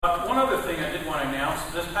other thing I did want to announce.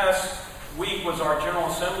 This past week was our General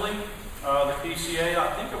Assembly, the PCA.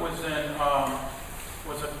 I think it was in, I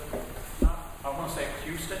want to say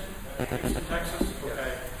Houston, Texas?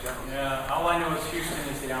 Okay. Yeah, all I know is Houston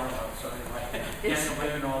is the Alamo, so anyway, Daniel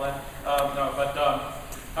Boone and all that.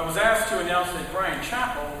 I was asked to announce that Brian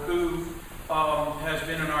Chappell, who has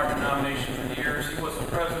been in our denomination for years, he was the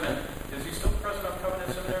president. Is he still the president of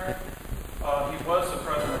Covenant Seminary? He was the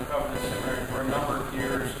president of Covenant Seminary for a number of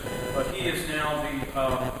years, but he is now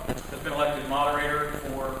has been elected moderator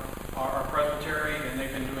for our presbytery, and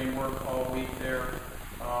they've been doing work all week there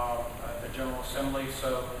at the General Assembly.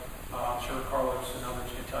 So I'm sure Carlos and others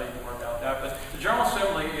can tell you more about that. But the General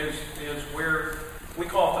Assembly is where we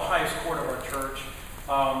call it the highest court of our church,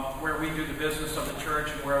 where we do the business of the church,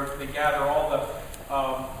 and where they gather all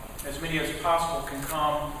the as many as possible can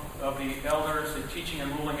come of the elders, the teaching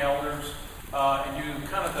and ruling elders, and do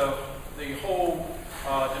kind of the whole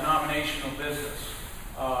denominational business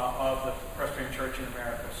of the Presbyterian Church in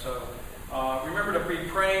America. So remember to be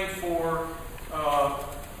praying for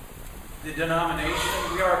the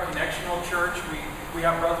denomination. We are a connectional church. We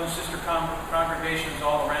have brothers and sister congregations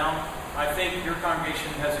all around. I think your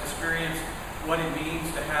congregation has experienced what it means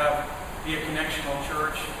to be a connectional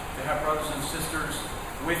church, to have brothers and sisters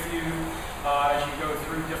with you as you go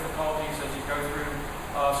through difficulties, as you go through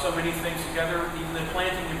so many things together. Even the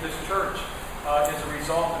planting of this church is a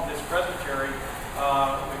result of this presbytery,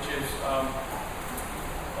 which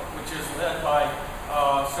is led by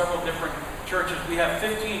several different churches. We have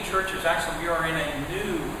 15 churches. Actually, we are in a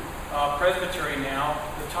new presbytery now,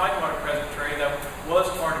 the Tidewater Presbytery, that was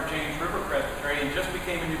part of James River Presbytery and just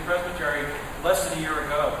became a new presbytery less than a year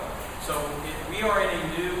ago. So we are in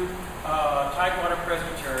a new Tidewater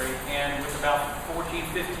Presbytery, and with about 14,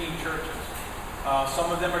 15 churches.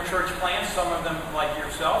 Some of them are church plants, some of them, like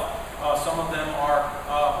yourself, some of them are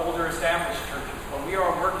older established churches. But we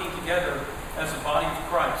are working together as a body of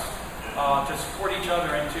Christ to support each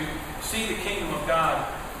other and to see the kingdom of God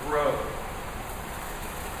grow.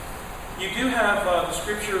 You do have the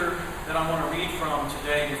scripture that I want to read from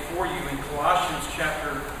today before you in Colossians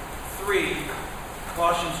chapter 3.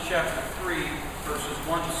 Colossians chapter 3, verses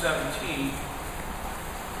 1 to 17.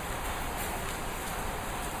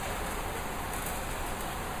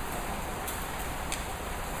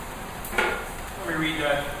 Let me read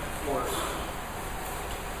that for us.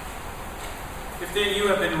 If then you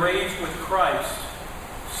have been raised with Christ,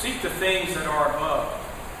 seek the things that are above,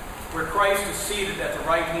 where Christ is seated at the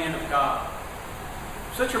right hand of God.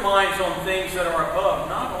 Set your minds on things that are above,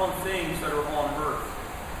 not on things that are on earth.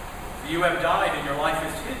 For you have died, and your life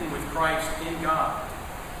is hidden with Christ in God.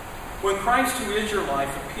 When Christ, who is your life,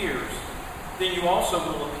 appears, then you also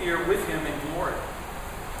will appear with him in glory.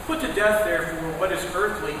 Put to death, therefore, what is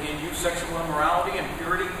earthly in you, sexual immorality,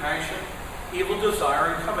 impurity, passion, evil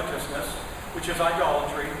desire, and covetousness, which is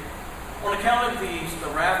idolatry. On account of these, the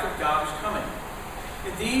wrath of God is coming.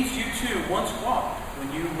 In these you too once walked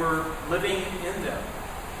when you were living in them.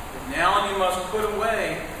 But now you must put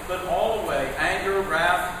all away, anger,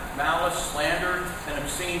 wrath, malice, slander, and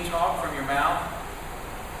obscene talk from your mouth.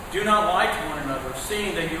 Do not lie to one another,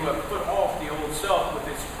 seeing that you have put off the old self with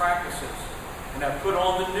its practices, and have put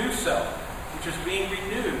on the new self, which is being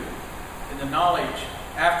renewed in the knowledge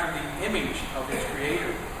after the image of its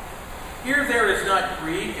Creator. Here there is not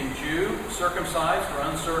Greek and Jew, circumcised or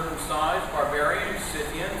uncircumcised, barbarian,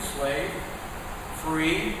 Scythian, slave,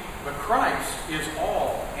 free, but Christ is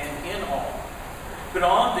all and in all. Put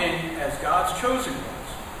on then as God's chosen ones,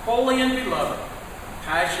 holy and beloved,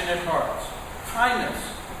 passionate hearts, kindness,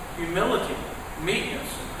 humility, meekness,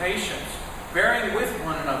 and patience, bearing with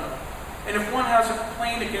one another. And if one has a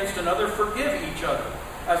complaint against another, forgive each other,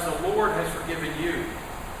 as the Lord has forgiven you.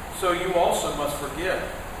 So you also must forgive.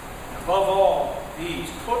 And above all these,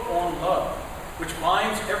 put on love, which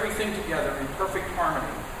binds everything together in perfect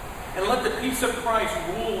harmony. And let the peace of Christ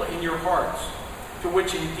rule in your hearts, to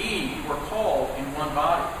which indeed you were called in one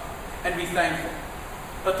body. And be thankful.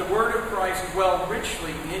 Let the word of Christ dwell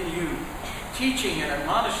richly in you, teaching and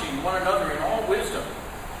admonishing one another in all wisdom,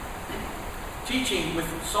 teaching with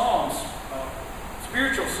songs,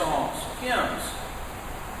 spiritual songs, hymns,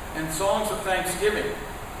 and songs of thanksgiving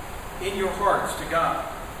in your hearts to God.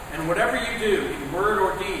 And whatever you do, in word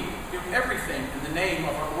or deed, do everything in the name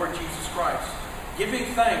of our Lord Jesus Christ, giving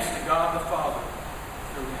thanks to God the Father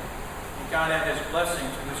through him. And God add his blessing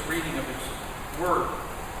to this reading of his word.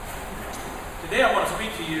 Today I want to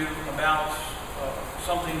speak to you about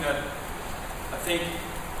something that I think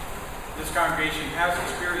this congregation has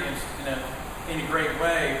experienced in a great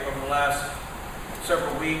way over the last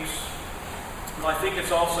several weeks. And I think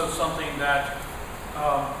it's also something that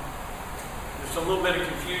there's a little bit of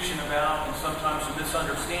confusion about, and sometimes a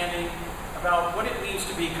misunderstanding about what it means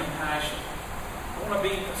to be compassionate. I want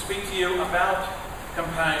to speak to you about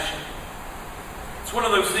compassion. It's one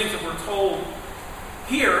of those things that we're told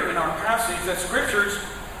here in our passage that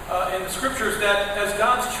in the scriptures, that as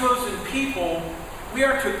God's chosen people, we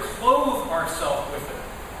are to clothe ourselves with it.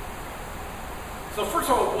 So first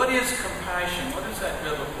of all, what is compassion? What is that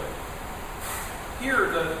biblically? Here,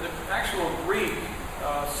 the actual Greek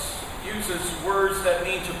uses words that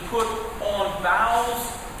mean to put on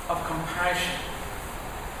bowels of compassion.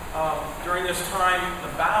 During this time,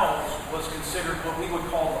 the bowels was considered what we would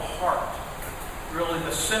call the heart, really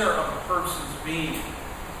the center of a person's being.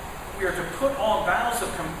 We are to put on bowels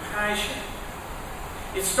of compassion.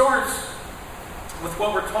 It starts with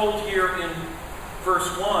what we're told here in verse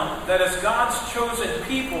 1, that as God's chosen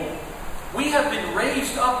people, we have been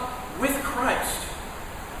raised up with Christ.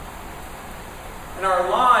 And our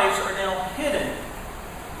lives are now hidden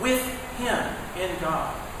with Him in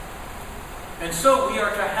God. And so we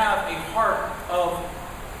are to have a heart of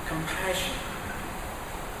compassion.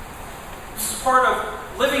 This is part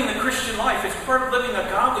of living the Christian life. It's part of living a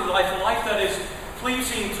godly life, a life that is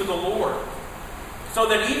pleasing to the Lord. So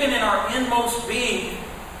that even in our inmost being,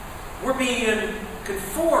 we're being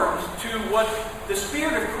conformed to what the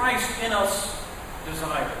Spirit of Christ in us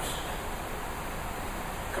desires.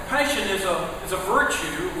 Compassion is a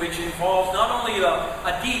virtue which involves not only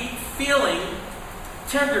a deep feeling,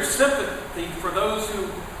 tender sympathy for those who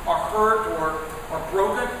are hurt or are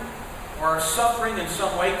broken or are suffering in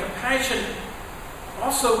some way. Compassion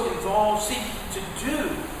also involves seeking to do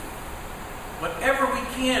whatever we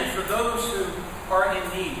can for those who are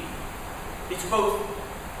in need. It's both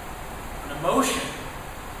an emotion,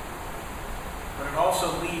 but it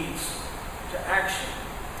also leads to action.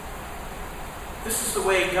 This is the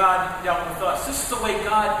way God dealt with us. This is the way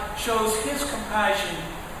God shows His compassion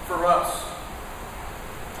for us.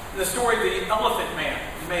 In the story of the Elephant Man,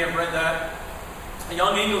 you may have read that. A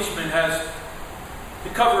young Englishman has to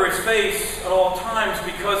cover his face at all times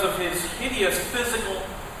because of his hideous physical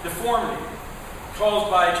deformity caused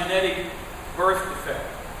by a genetic birth defect.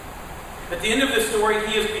 At the end of this story,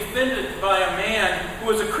 he is befriended by a man who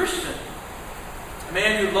is a Christian. A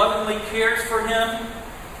man who lovingly cares for him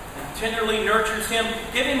and tenderly nurtures him,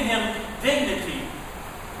 giving him dignity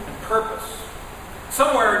and purpose.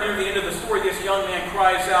 Somewhere near the end of the story, this young man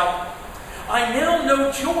cries out, "I now know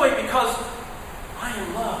joy because I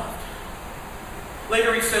am loved."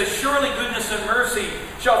 Later he says, "Surely goodness and mercy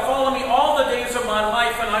shall follow me all the days of my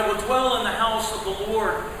life, and I will dwell in the house of the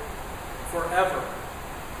Lord forever."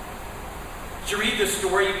 As you read this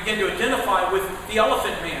story, you begin to identify with the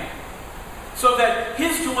Elephant Man, so that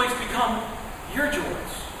his joys become your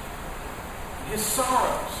joys, and his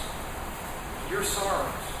sorrows, your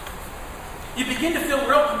sorrows. You begin to feel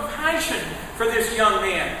real compassion for this young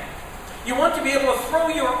man. You want to be able to throw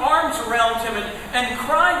your arms around him and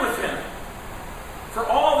cry with him for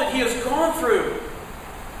all that he has gone through,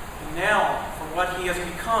 and now for what he has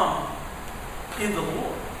become in the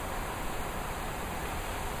Lord.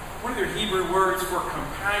 One of the Hebrew words for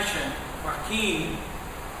compassion, rachim,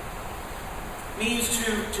 means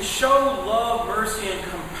to show love, mercy, and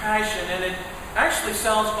compassion. And it actually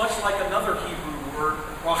sounds much like another Hebrew word,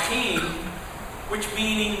 rachim, which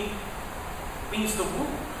means the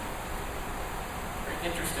womb.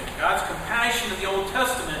 Very interesting. God's compassion in the Old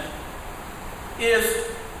Testament is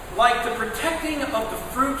like the protecting of the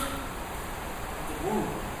fruit of the womb.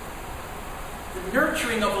 The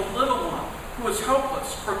nurturing of a little one who is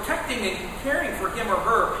helpless, protecting and caring for him or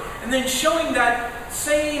her, and then showing that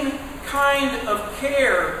same kind of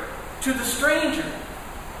care to the stranger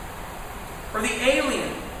or the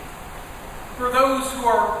alien, for those who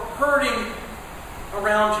are hurting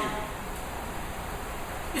around you.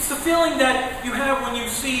 It's the feeling that you have when you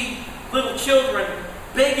see little children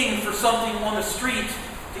begging for something on the street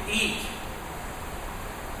to eat.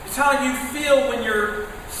 It's how you feel when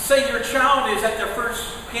say your child is at their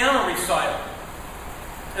first piano recital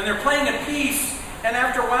and they're playing a piece, and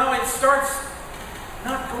after a while it starts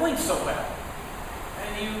not going so well.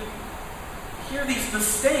 And you hear these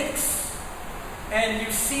mistakes and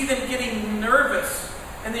you see them getting nervous,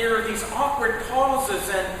 and there are these awkward pauses,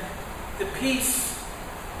 and the piece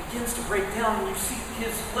begins to break down, and you see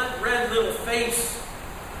his red little face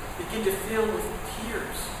begin to fill with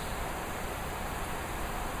tears.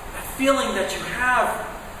 That feeling that you have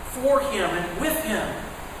for him and with him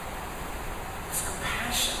is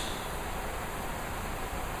compassion.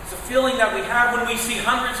 It's a feeling that we have when we see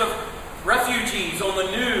hundreds of refugees on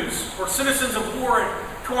the news, or citizens of war in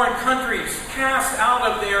torn countries cast out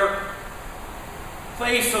of their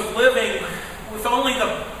place of living with only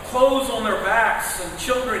the clothes on their backs and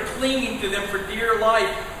children clinging to them for dear life,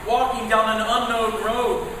 walking down an unknown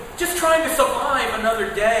road, just trying to survive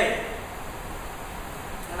another day.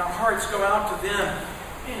 And our hearts go out to them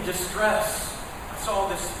in distress. I saw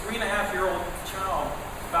this 3.5-year-old child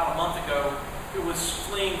about a month ago who was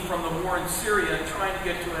fleeing from the war in Syria and trying to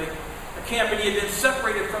get to a camp, and he had been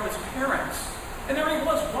separated from his parents. And there he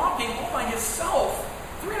was walking all by himself,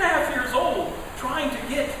 3.5 years old, trying to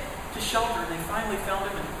get to shelter. And they finally found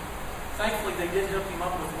him, and thankfully they did hook him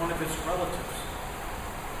up with one of his relatives.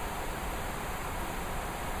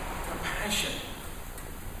 Compassion.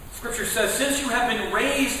 Scripture says, since you have been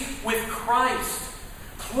raised with Christ,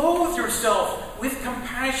 clothe yourself with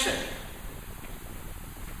compassion.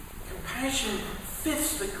 Compassion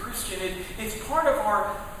fits the Christian. It's part of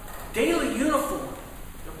our daily uniform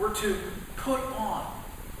that we're to put on.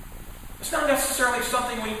 It's not necessarily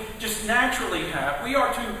something we just naturally have. We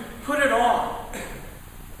are to put it on.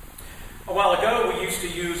 A while ago, we used to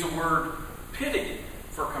use the word pity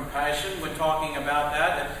for compassion when talking about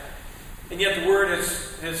that. And yet the word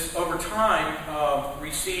has over time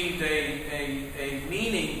received a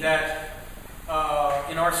meaning that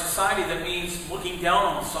in our society that means looking down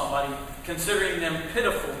on somebody, considering them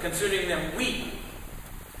pitiful, considering them weak.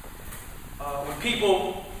 When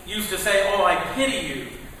people used to say, "Oh, I pity you,"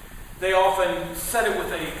 they often said it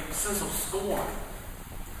with a sense of scorn,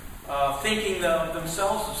 thinking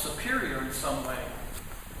themselves superior in some way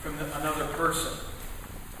from another person.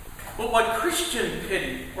 But what Christian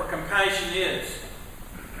pity or compassion is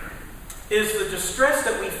the distress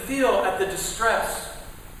that we feel at the distress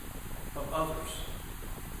of others.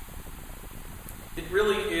 It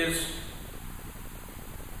really is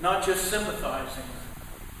not just sympathizing,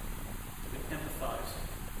 but empathizing.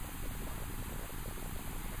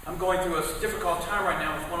 I'm going through a difficult time right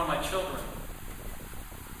now with one of my children.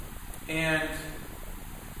 And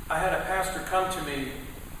I had a pastor come to me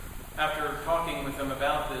after talking with them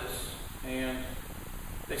about this, and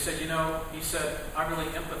they said, he said, "I really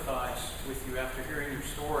empathize with you after hearing your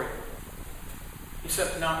story." He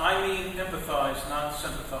said, "Now I mean empathize, not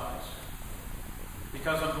sympathize,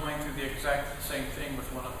 because I'm going through the exact same thing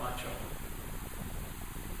with one of my children."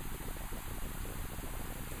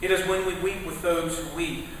 It is when we weep with those who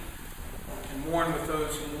weep and mourn with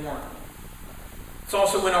those who mourn. It's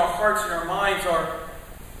also when our hearts and our minds are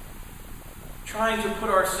trying to put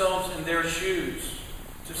ourselves in their shoes,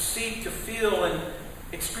 to seek to feel and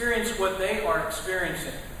experience what they are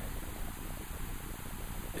experiencing.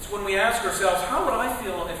 It's when we ask ourselves, how would I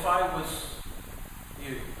feel if I was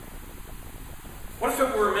you? What if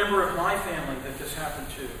it were a member of my family that this happened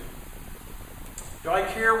to? Do I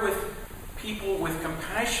care with people with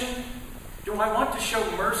compassion? Do I want to show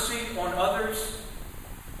mercy on others?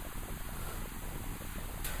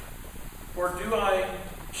 Or do I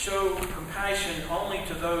show compassion only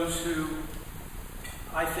to those who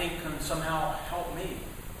I think can somehow help me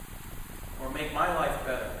or make my life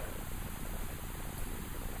better?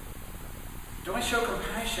 Do I show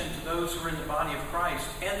compassion to those who are in the body of Christ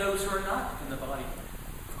and those who are not in the body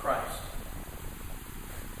of Christ?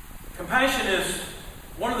 Compassion is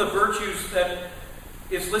one of the virtues that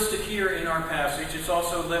is listed here in our passage. It's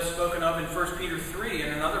also spoken of in 1 Peter 3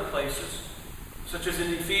 and in other places, such as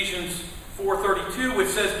in Ephesians 4:32, which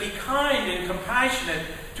says, "Be kind and compassionate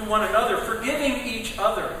to one another, forgiving each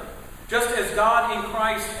other, just as God in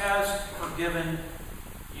Christ has forgiven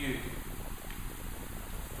you."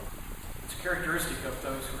 It's a characteristic of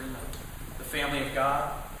those who are in the family of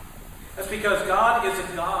God. That's because God is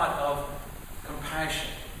a God of compassion.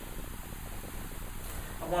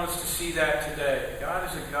 I want us to see that today. God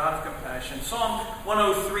is a God of compassion. Psalm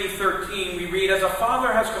 103:13 we read, "As a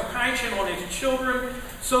father has compassion on his children,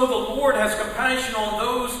 so the Lord has compassion on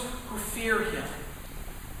those who fear him."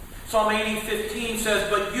 Psalm 80:15 says,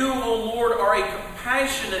 "But you, O Lord, are a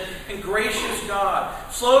compassionate and gracious God,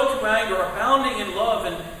 slow to anger, abounding in love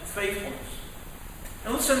and faithfulness."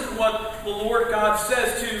 And listen to what the Lord God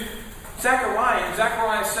says to Zechariah in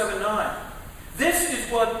Zechariah 7:9. "This is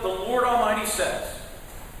what the Lord Almighty says.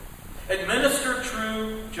 Administer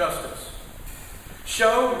true justice.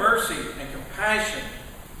 Show mercy and compassion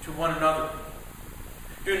to one another.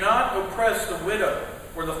 Do not oppress the widow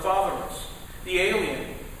or the fatherless, the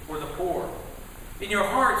alien or the poor. In your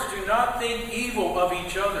hearts do not think evil of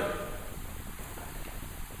each other."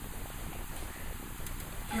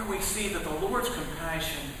 Here we see that the Lord's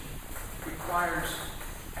compassion requires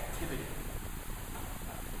activity.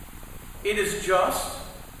 It is just.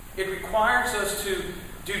 It requires us to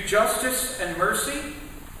do justice and mercy,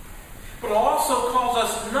 but it also calls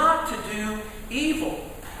us not to do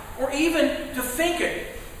evil, or even to think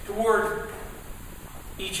it toward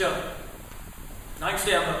each other. And I can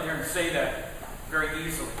stand up there and say that very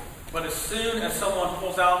easily. But as soon as someone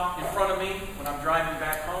pulls out in front of me when I'm driving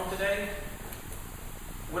back home today,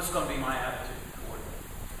 what's going to be my attitude toward it?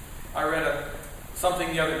 I read something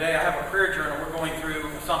the other day. I have a prayer journal. We're going through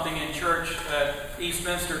something in church at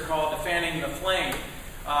Eastminster called the Fanning the Flame.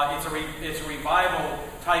 It's a revival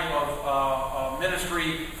type of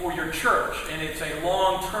ministry for your church, and it's a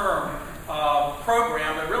long-term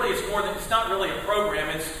program. But really, it's not really a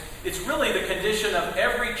program. It's really the condition of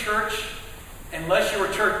every church, unless you're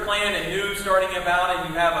a church plant and new starting about and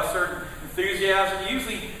you have a certain enthusiasm.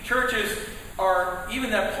 Usually, churches are,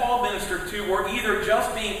 even that Paul ministered to, were either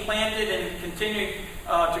just being planted and continuing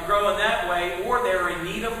to grow in that way, or they're in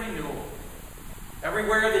need of renewal.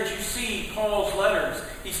 Everywhere that you see Paul's letters,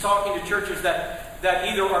 he's talking to churches that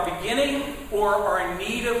either are beginning or are in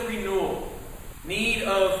need of renewal, need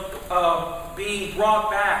of being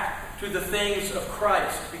brought back to the things of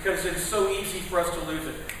Christ, because it's so easy for us to lose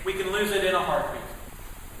it. We can lose it in a heartbeat.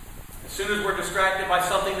 As soon as we're distracted by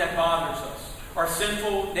something that bothers us, our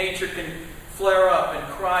sinful nature can flare up and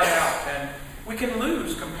cry out, and we can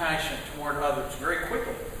lose compassion toward others very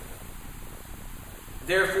quickly.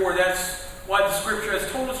 Therefore, that's why the Scripture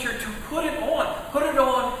has told us here to put it on. Put it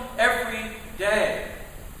on every day.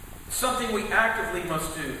 It's something we actively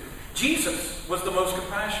must do. Jesus was the most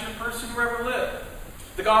compassionate person who ever lived.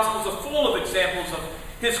 The Gospels are full of examples of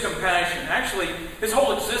his compassion. Actually, his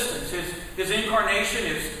whole existence, his incarnation,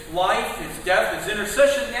 his life, his death, his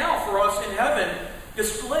intercession now for us in heaven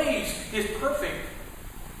displays his perfect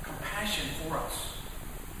compassion for us.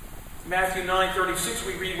 Matthew 9:36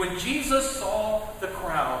 we read, when Jesus saw the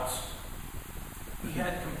crowds, he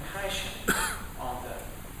had compassion on them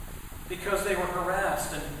because they were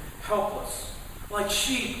harassed and helpless, like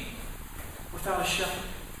sheep without a shepherd.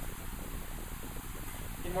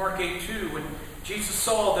 In Mark 8:2, when Jesus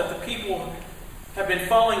saw that the people had been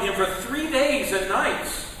following him for 3 days and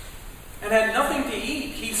nights and had nothing to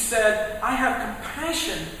eat, he said, I have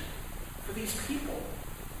compassion for these people.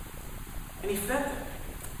 And he fed them.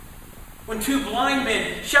 When 2 blind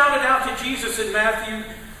men shouted out to Jesus in Matthew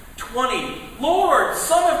 20, Lord,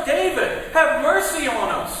 Son of David, have mercy on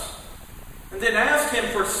us, and then asked him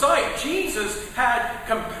for sight, Jesus had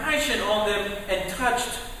compassion on them and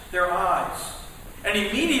touched their eyes. And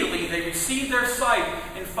immediately they received their sight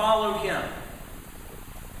and followed him.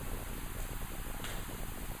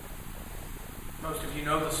 Most of you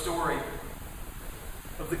know the story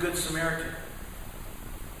of the Good Samaritan.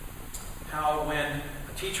 How when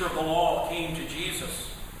a teacher of the law came to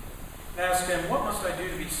Jesus, asked him, what must I do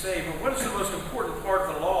to be saved? Or what is the most important part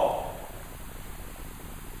of the law?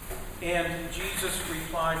 And Jesus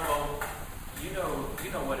replied, well, you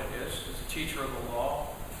know what it is as a teacher of the law.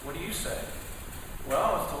 What do you say?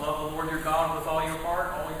 Well, it's to love the Lord your God with all your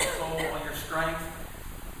heart, all your soul, all your strength,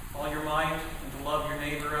 all your might, and to love your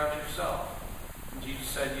neighbor as yourself. And Jesus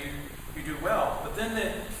said, you do well. But then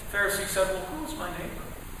the Pharisee said, well, who is my neighbor?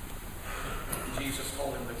 And Jesus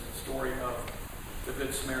told him the story of the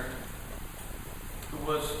Good Samaritan,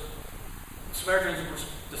 Samaritans were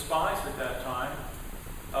despised at that time.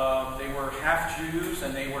 They were half Jews,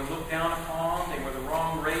 and they were looked down upon. They were the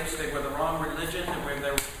wrong race. They were the wrong religion.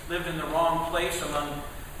 They lived in the wrong place and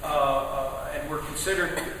were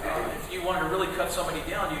considered, if you wanted to really cut somebody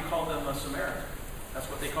down, you called them a Samaritan. That's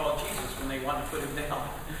what they called Jesus when they wanted to put him down.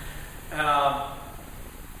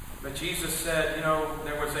 But Jesus said,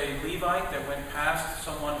 there was a Levite that went past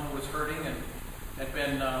someone who was hurting and had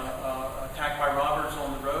been attacked by robbers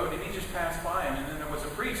on the road, and he just passed by him. And then there was a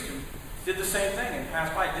priest who did the same thing and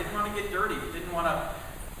passed by. Didn't want to get dirty. Didn't want to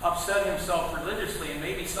upset himself religiously and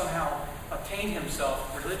maybe somehow attain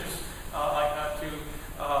himself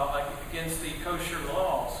against the kosher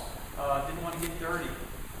laws. Didn't want to get dirty.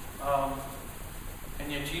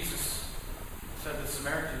 And yet Jesus said the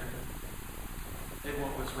Samaritan did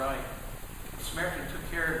what was right. The Samaritan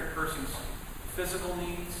took care of the person's physical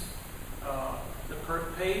needs,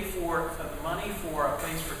 paid for the money for a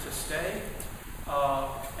place to stay,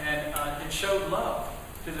 and showed love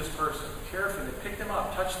to this person. Cared for them, picked them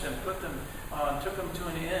up, touched them, took them to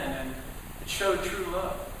an inn, and it showed true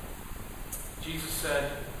love. Jesus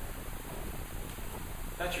said,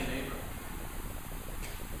 that's your neighbor.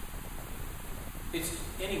 It's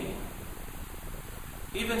anyone.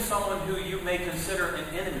 Even someone who you may consider an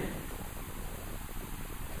enemy.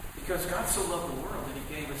 Because God so loved the world that he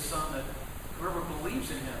gave his Son that whoever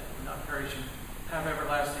believes in him will not perish and have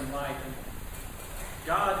everlasting life. And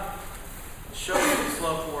God shows his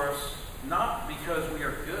love for us not because we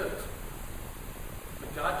are good,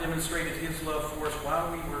 but God demonstrated his love for us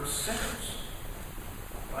while we were sinners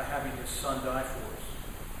by having his Son die for us.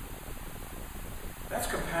 That's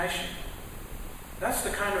compassion. That's the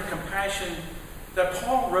kind of compassion that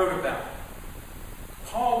Paul wrote about.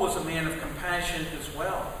 Paul was a man of compassion as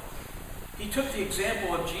well. He took the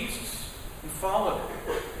example of Jesus and followed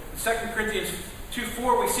it. In 2 Corinthians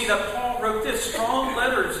 2:4, we see that Paul wrote this: strong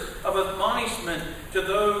letters of admonishment to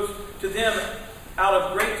them out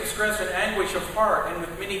of great distress and anguish of heart, and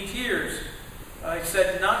with many tears. He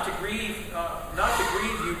said, not to grieve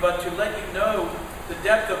you, but to let you know the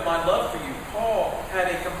depth of my love for you. Paul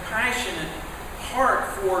had a compassionate heart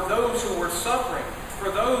for those who were suffering, for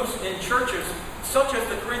those in churches such as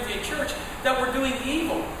the Corinthian church that were doing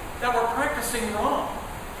evil, that were practicing wrong.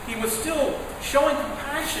 He was still showing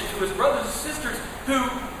compassion to his brothers and sisters who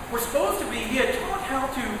were supposed to be, he had taught how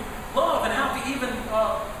to love and how to even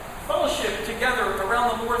fellowship together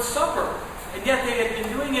around the Lord's Supper. And yet they had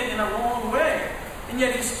been doing it in a wrong way. And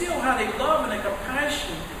yet he still had a love and a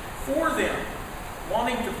compassion for them,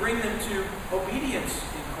 wanting to bring them to obedience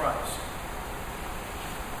in Christ.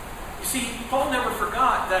 You see, Paul never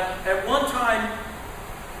forgot that at one time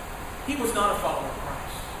he was not a follower of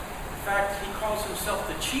Christ. In fact, he calls himself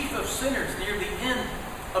the chief of sinners near the end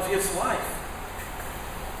of his life.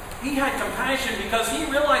 He had compassion because he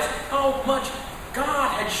realized how much God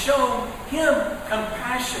had shown him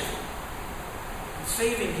compassion in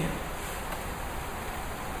saving him.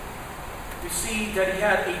 We see that he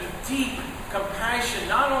had a deep compassion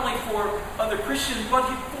not only for other Christians, but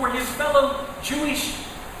for his fellow Jewish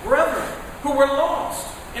brethren who were lost.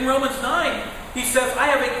 In Romans 9, he says, I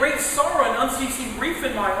have a great sorrow and unceasing grief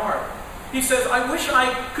in my heart. He says, I wish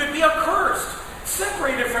I could be accursed,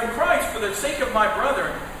 separated from Christ for the sake of my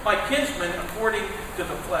brethren, my kinsmen according to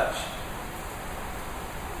the flesh.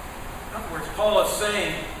 In other words, Paul is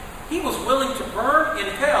saying he was willing to burn in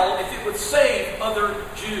hell if it would save other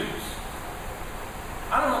Jews.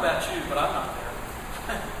 I don't know about you, but I'm not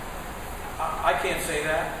there. I can't say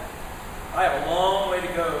that. I have a long way to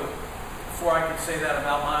go before I can say that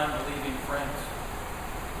about my unbelieving friends.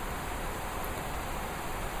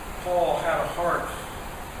 Paul had a heart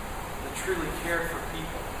that truly cared for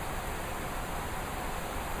people.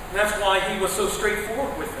 And that's why he was so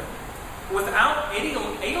straightforward with them. Without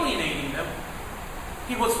alienating them,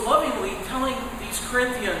 he was lovingly telling these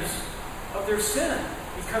Corinthians of their sin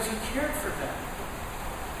because he cared for them.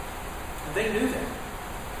 And they knew that.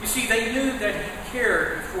 You see, they knew that he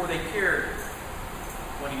cared before they cared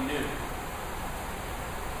what he knew.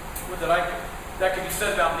 That could be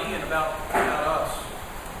said about me and about us.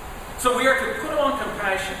 So we are to put on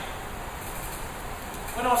compassion.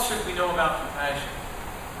 What else should we know about compassion?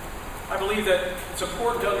 I believe that it's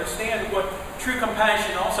important to understand what true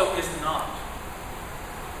compassion also is not.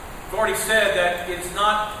 I've already said that it's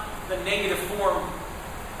not the negative form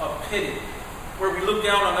of pity, where we look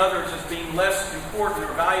down on others as being less important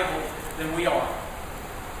or valuable than we are.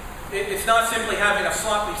 It's not simply having a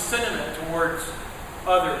sloppy sentiment towards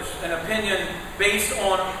others, an opinion based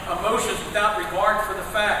on emotions without regard for the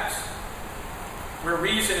facts, where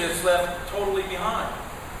reason is left totally behind.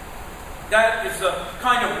 That is the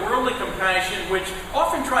kind of worldly compassion which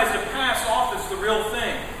often tries to pass off as the real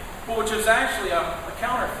thing, but which is actually a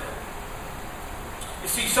counterfeit. You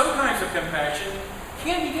see, some kinds of compassion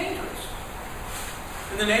can be dangerous.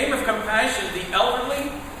 In the name of compassion, the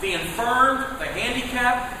elderly, the infirmed, the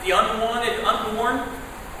handicapped, the unwanted, unborn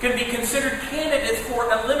can be considered candidates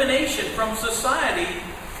for elimination from society,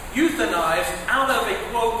 euthanized out of a,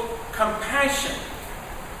 quote, compassion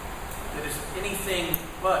that is anything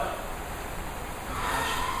but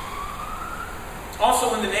compassion.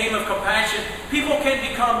 Also, in the name of compassion, people can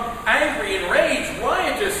become angry, enraged,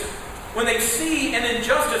 riotous when they see an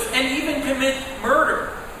injustice and even commit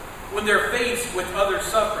murder when they're faced with other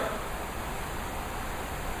suffering.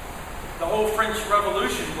 The whole French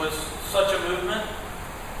Revolution was such a movement,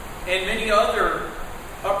 and many other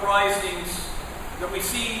uprisings that we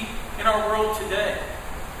see in our world today.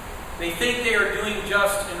 They think they are doing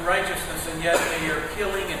just and righteousness, and yet they are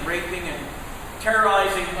killing and raping and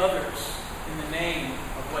terrorizing others in the name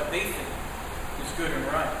of what they think is good and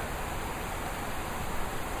right.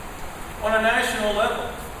 On a national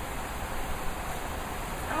level,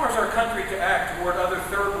 how is our country to act toward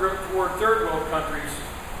third world countries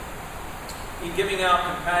in giving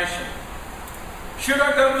out compassion? Should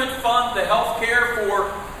our government fund the health care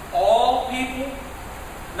for all people,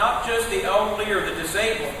 not just the elderly or the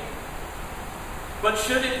disabled, but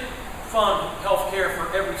should it fund health care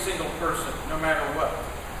for every single person, no matter what?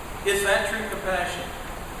 Is that true compassion?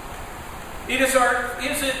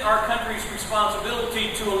 Is it our country's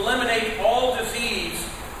responsibility to eliminate all disease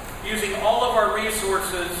using all of our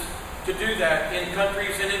resources to do that in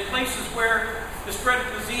countries and in places where the spread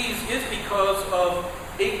of disease is because of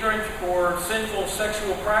ignorant or sinful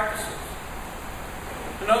sexual practices.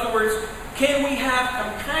 In other words, can we have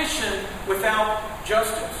compassion without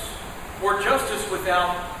justice? Or justice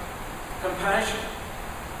without compassion?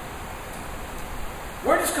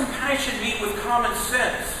 Where does compassion meet with common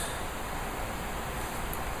sense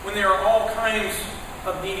when there are all kinds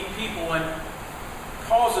of needy people and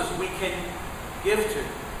causes we can give to?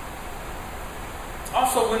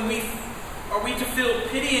 Also, are we to feel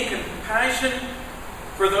pity and compassion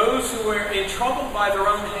for those who are in trouble by their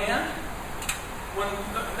own hand when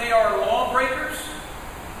they are lawbreakers?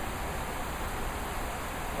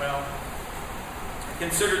 Well, I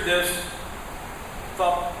considered this,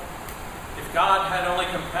 thought if God had only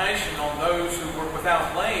compassion on those who were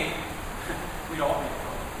without blame, we'd all be in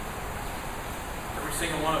trouble. Every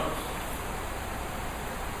single one of us.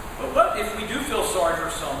 But what if we do feel sorry for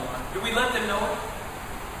someone? Do we let them know it?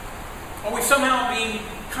 Are we somehow being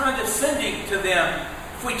condescending to them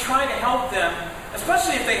if we try to help them,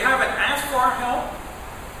 especially if they haven't asked for our help?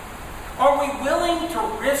 Are we willing to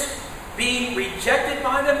risk being rejected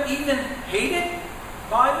by them, even hated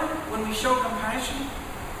by them, when we show compassion?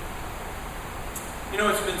 You know,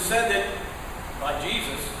 it's been said that, by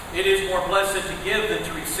Jesus, it is more blessed to give than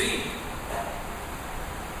to receive.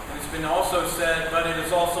 And it's been also said, but it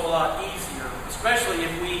is also a lot easier, especially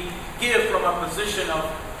if we give from a position of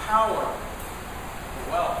power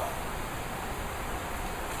or wealth.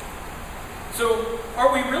 So,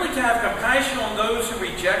 are we really to have compassion on those who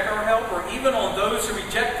reject our help, or even on those who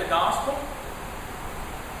reject the gospel?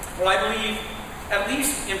 Well, I believe, at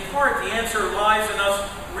least in part, the answer lies in us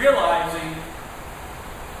realizing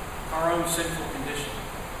our own sinful condition.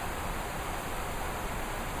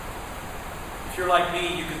 If you're like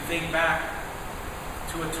me, you can think back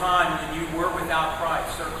to a time when you were without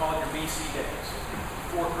Christ. They're called your BC days,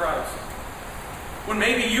 before Christ. When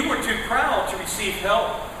maybe you were too proud to receive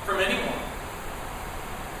help from anyone.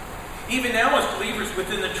 Even now, as believers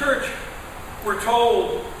within the church, we're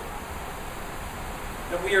told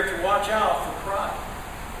that we are to watch out for pride,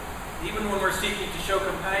 even when we're seeking to show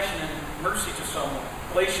compassion and mercy to someone.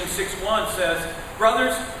 Galatians 6:1 says,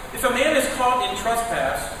 "Brothers, if a man is caught in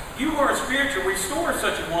trespass, you who are spiritual, restore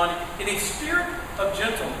such a one in a spirit of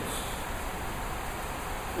gentleness,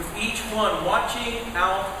 with each one watching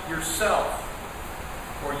out yourself,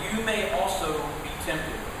 or you may also be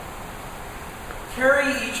tempted.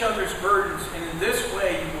 Carry each other's burdens, and in this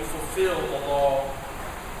way you will fulfill the law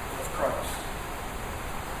of Christ."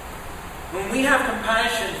 When we have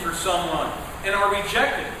compassion for someone and are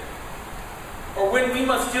rejected, or when we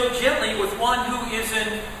must deal gently with one who is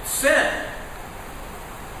in sin,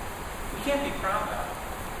 we can't be proud about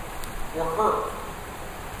it or hurt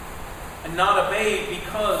and not obey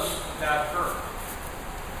because of that hurt.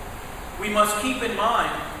 We must keep in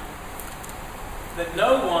mind that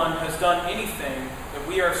no one has done anything that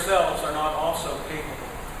we ourselves are not also capable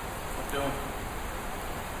of doing,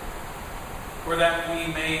 or that we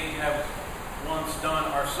may have once done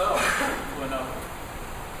ourselves to another.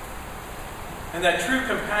 And that true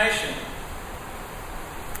compassion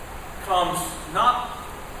comes not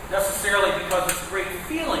necessarily because it's a great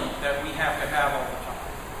feeling that we have to have all the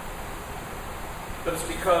time, but it's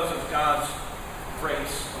because of God's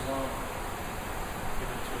grace alone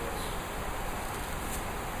given to us.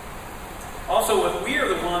 Also, if we are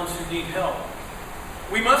the ones who need help,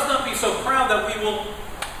 we must not be so proud that we will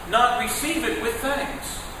not receive it with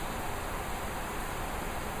thanks.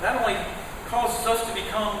 That only causes us to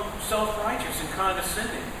become self-righteous and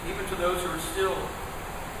condescending, even to those who are still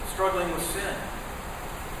struggling with sin.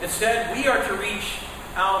 Instead, we are to reach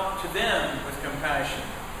out to them with compassion,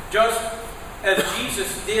 just as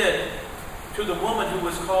Jesus did to the woman who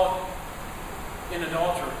was caught in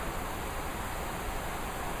adultery.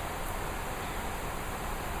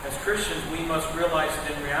 As Christians, we must realize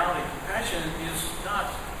that in reality, compassion is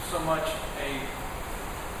not so much an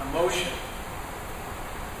emotion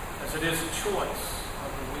as it is a choice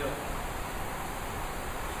of the will.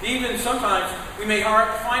 Even sometimes we may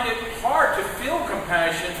find it hard to feel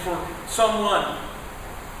compassion for someone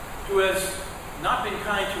who has not been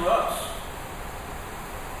kind to us.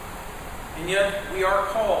 And yet we are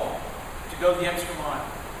called to go the extra mile.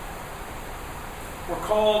 We're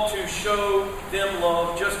called to show them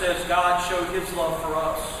love just as God showed His love for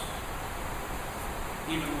us,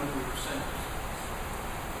 even when we were sinners.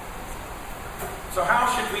 So how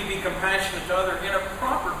should we be compassionate to others in a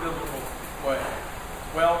proper biblical way?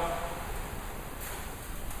 Well,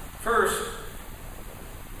 first,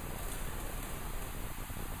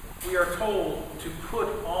 we are told to put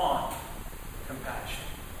on compassion.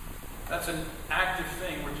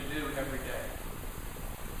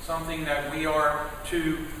 something that we are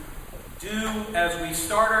to do as we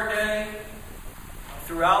start our day,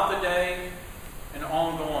 throughout the day, and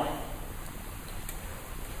ongoing.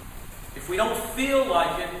 If we don't feel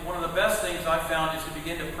like it, one of the best things I've found is to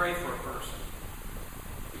begin to pray for a person.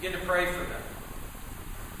 Begin to pray for them.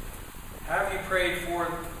 Have you prayed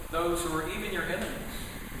for those who are even your enemies?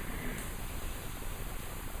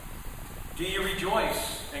 Do you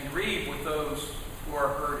rejoice and grieve with those who are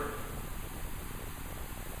hurting?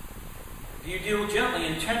 Do you deal gently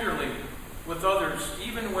and tenderly with others,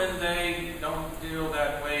 even when they don't deal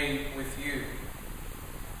that way with you?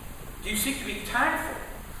 Do you seek to be tactful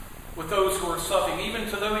with those who are suffering, even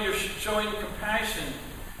to those you're showing compassion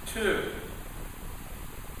to?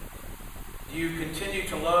 Do you continue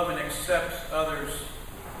to love and accept others,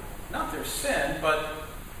 not their sin, but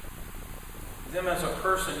them as a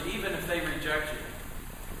person, even if they reject you?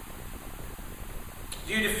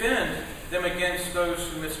 Do you defend them against those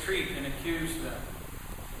who mistreat and accuse them?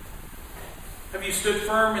 Have you stood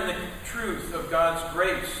firm in the truth of God's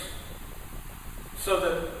grace so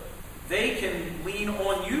that they can lean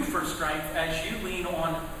on you for strength as you lean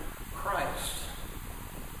on Christ?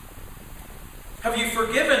 Have you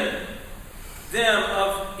forgiven them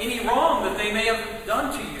of any wrong that they may have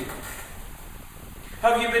done to you?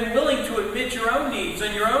 Have you been willing to admit your own needs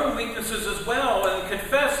and your own weaknesses as well and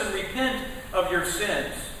confess and repent of your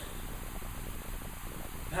sins?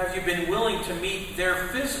 Have you been willing to meet their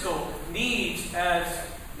physical needs as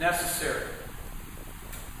necessary?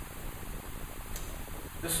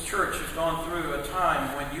 This church has gone through a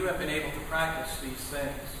time when you have been able to practice these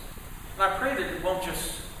things. And I pray that it won't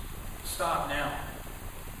just stop now,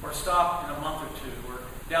 or stop in a month or two, or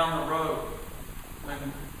down the road when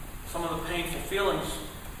some of the painful feelings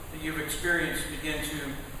that you've experienced begin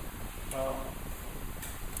to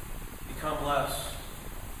become less.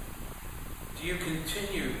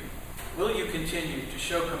 Will you continue to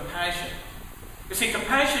show compassion? You see,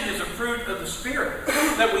 compassion is a fruit of the Spirit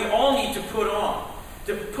that we all need to put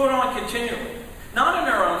on continually. Not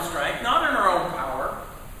in our own strength, not in our own power.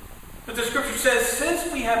 But the Scripture says,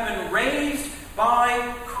 since we have been raised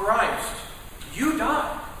by Christ, you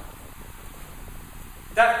died.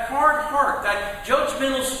 That hard heart, that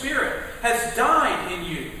judgmental spirit has died in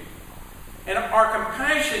you. And our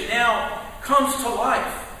compassion now comes to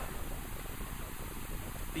life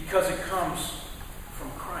because it comes from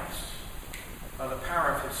Christ by the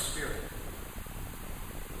power of His Spirit.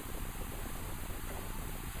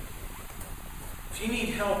 If you need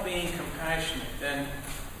help being compassionate, then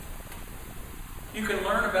you can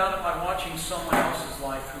learn about it by watching someone else's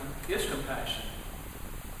life who is compassionate.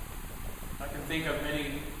 I can think of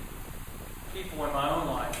many people in my own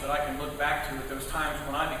life that I can look back to at those times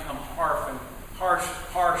when I become harsh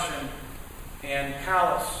and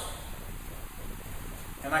callous.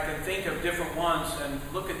 And I can think of different ones and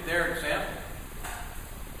look at their example.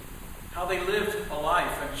 How they lived a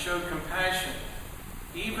life and showed compassion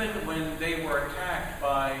even when they were attacked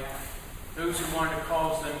by those who wanted to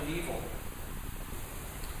cause them evil.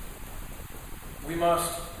 We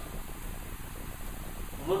must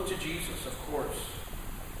look to Jesus, of course,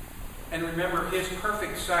 and remember His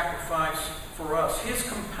perfect sacrifice for us, His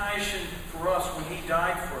compassion for us when He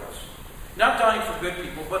died for us. Not dying for good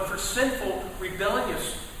people, but for sinful,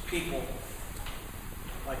 rebellious people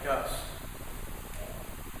like us.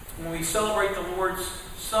 When we celebrate the Lord's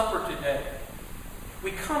Supper today,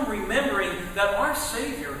 we come remembering that our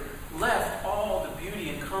Savior left all the beauty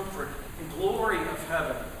and comfort and glory of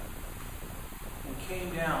heaven and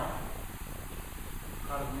came down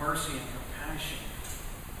out of mercy and compassion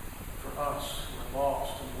for us who are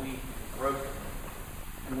lost and weak and broken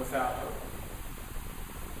and without hope.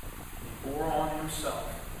 He bore on Himself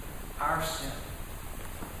our sin.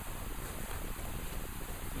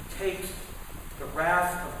 He takes the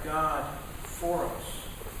wrath of God for us.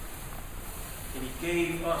 And He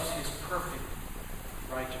gave us His perfect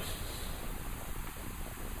righteousness.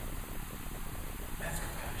 That's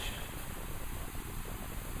compassion.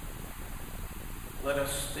 Let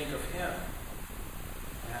us think of Him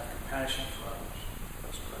and have compassion for others.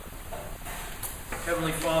 Let's pray.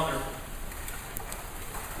 Heavenly Father,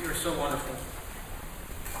 You are so wonderful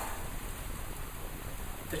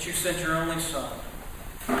that You sent Your only Son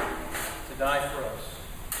to die for us,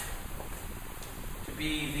 to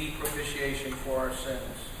be the propitiation for our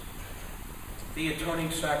sins, the atoning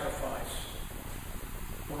sacrifice.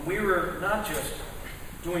 When we were not just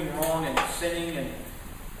doing wrong and sinning and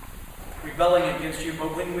rebelling against You,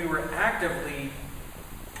 but when we were actively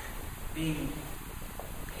being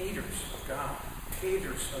haters of God,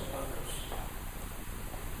 haters of others,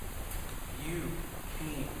 You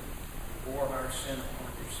came and bore our sin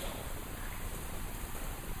upon yourself.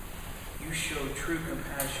 You showed true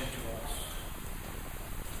compassion to us.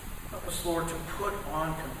 Help us, Lord, to put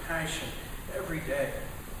on compassion every day.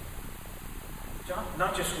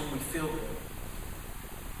 Not just when we feel good.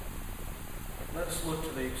 Let us look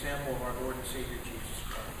to the example of our Lord and Savior Jesus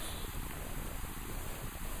Christ.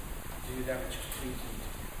 Do that which is pleasing to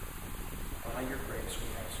you. By your grace, we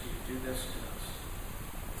ask you to do this to us.